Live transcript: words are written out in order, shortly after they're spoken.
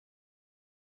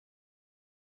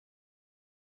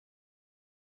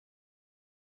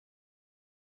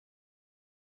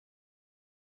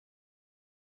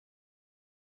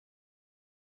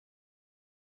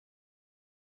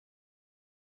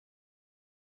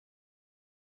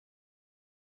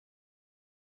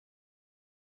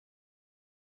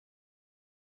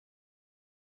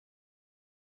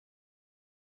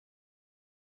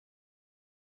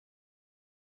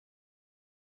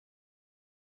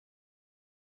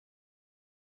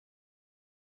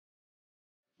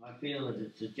I feel that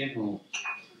it's a general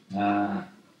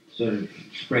sort of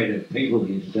spread of people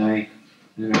here today.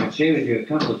 And I'll share with you a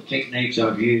couple of techniques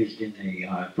I've used in the,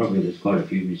 probably there's quite a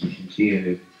few musicians here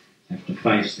who have to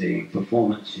face the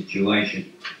performance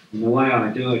situation. And the way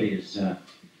I do it is,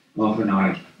 often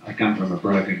I come from a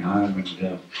broken home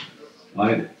and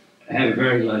I have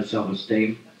very low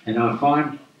self-esteem, and I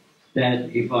find that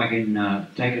if I can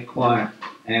take a quiet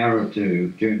hour or two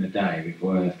during the day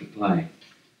before I have to play,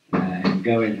 and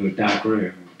go into a dark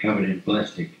room covered in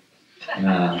plastic, and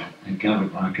I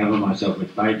cover myself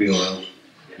with baby oil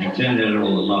and turn out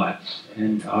all the lights,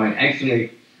 and I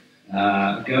actually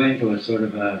go into a sort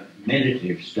of a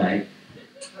meditative state,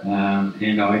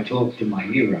 and I talk to my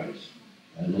heroes.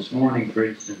 This morning, for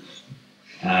instance,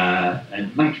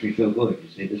 it makes me feel good. You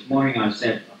see, this morning I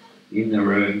sat in the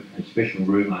room, a special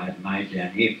room I had made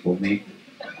down here for me,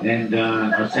 and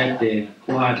I sat there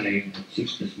quietly at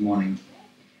 6 this morning,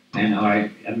 and I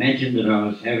imagined that I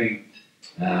was having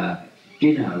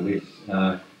dinner with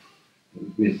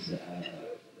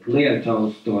Leo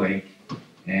Tolstoy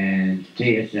and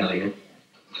T.S. Eliot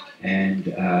and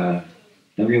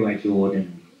W.H.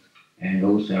 Auden, and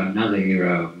also another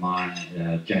hero of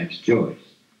mine, James Joyce.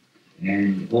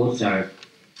 And also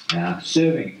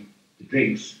serving the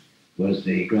drinks was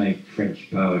the great French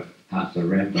poet Arthur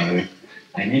Rimbaud,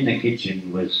 and in the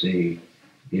kitchen was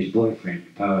his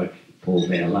boyfriend, poet Paul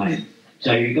Verlaine.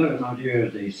 So you got an idea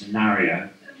of the scenario,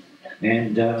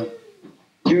 and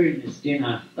during this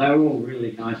dinner they were all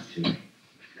really nice to me,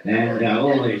 and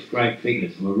all these great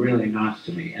figures were really nice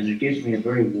to me, and it gives me a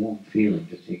very warm feeling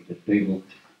to think that people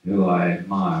who I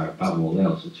admire above all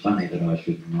else. It's funny that I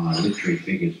should admire literary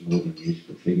figures more than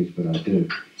musical figures, but I do.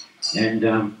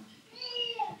 And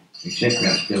except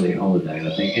perhaps Billie Holiday,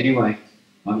 I think. Anyway,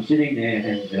 I'm sitting there,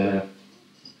 and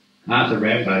Arthur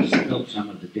Rimbaud spilled some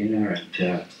of the dinner,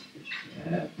 and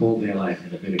Paul Verlaine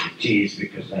had a bit of a tease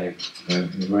because they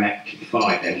were apt to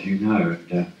fight, as you know.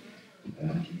 And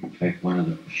in fact, one of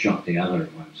them shot the other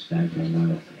at one stage, I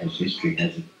know, as history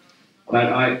has it.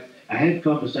 But I had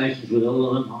conversations with all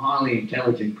of them, highly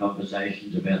intelligent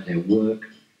conversations about their work.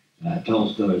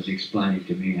 Tolstoy was explaining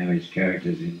to me how his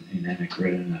characters in Anna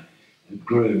Karenina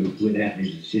grew without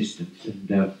his assistance, and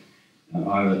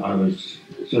I was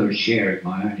sort of sharing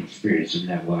my own experience in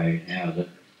that way, how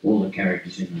all the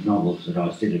characters in the novels that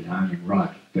I sit at home and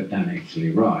write, but don't actually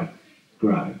write,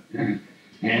 grow.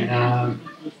 And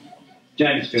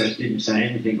James Joyce didn't say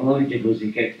anything. All he did was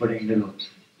he kept putting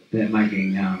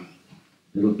making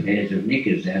little pairs of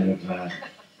knickers out of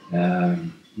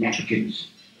napkins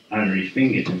under his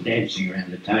fingers and dancing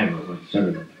around the table. It was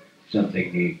sort of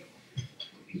something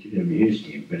it amused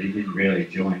him, but he didn't really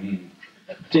join in.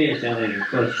 T.S. Eliot, of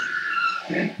course,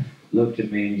 looked at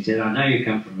me and he said, "I know you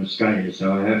come from Australia,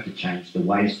 so I have to change the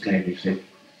waistband." He said,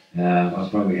 "I'll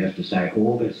probably have to say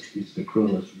August is the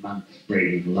cruelest month,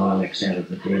 breeding lilacs out of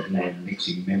the dead land,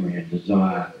 mixing memory and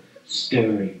desire,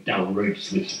 stirring dull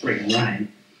roots with spring rain."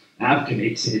 After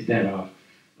he said that, I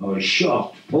was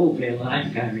shocked. Paul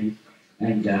Verlaine came in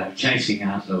and chasing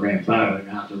Arthur Rimbaud, and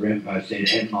Arthur Rimbaud said,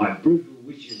 "And my brutal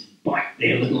wishes bite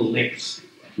their little lips,"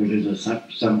 which is a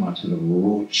somewhat sort of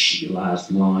raunchy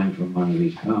last line from one of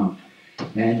his poems.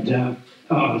 And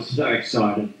I was so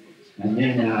excited. And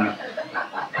then, as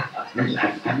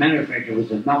a matter of fact, there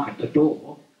was a knock at the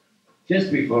door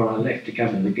just before I left to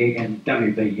come to the gig, and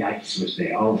W.B. Yeats was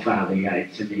there, old Father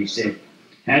Yeats, and he said,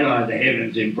 "Had I the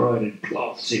heavens embroidered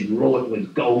cloths enwrought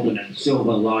with golden and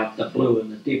silver light, the blue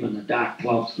and the dim and the dark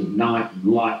cloths of night and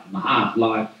light and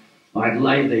half-light, I'd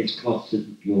lay these cloths at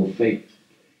your feet.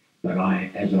 But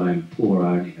as I am poor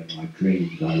only of my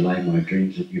dreams, I lay my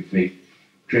dreams at your feet.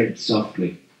 Tread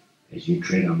softly as you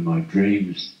tread on my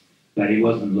dreams." But he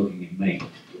wasn't looking at me.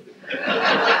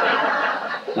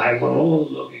 They were all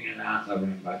looking at Arthur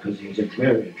Rimbaud because he was a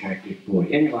very attractive boy.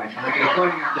 Anyway,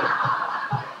 according to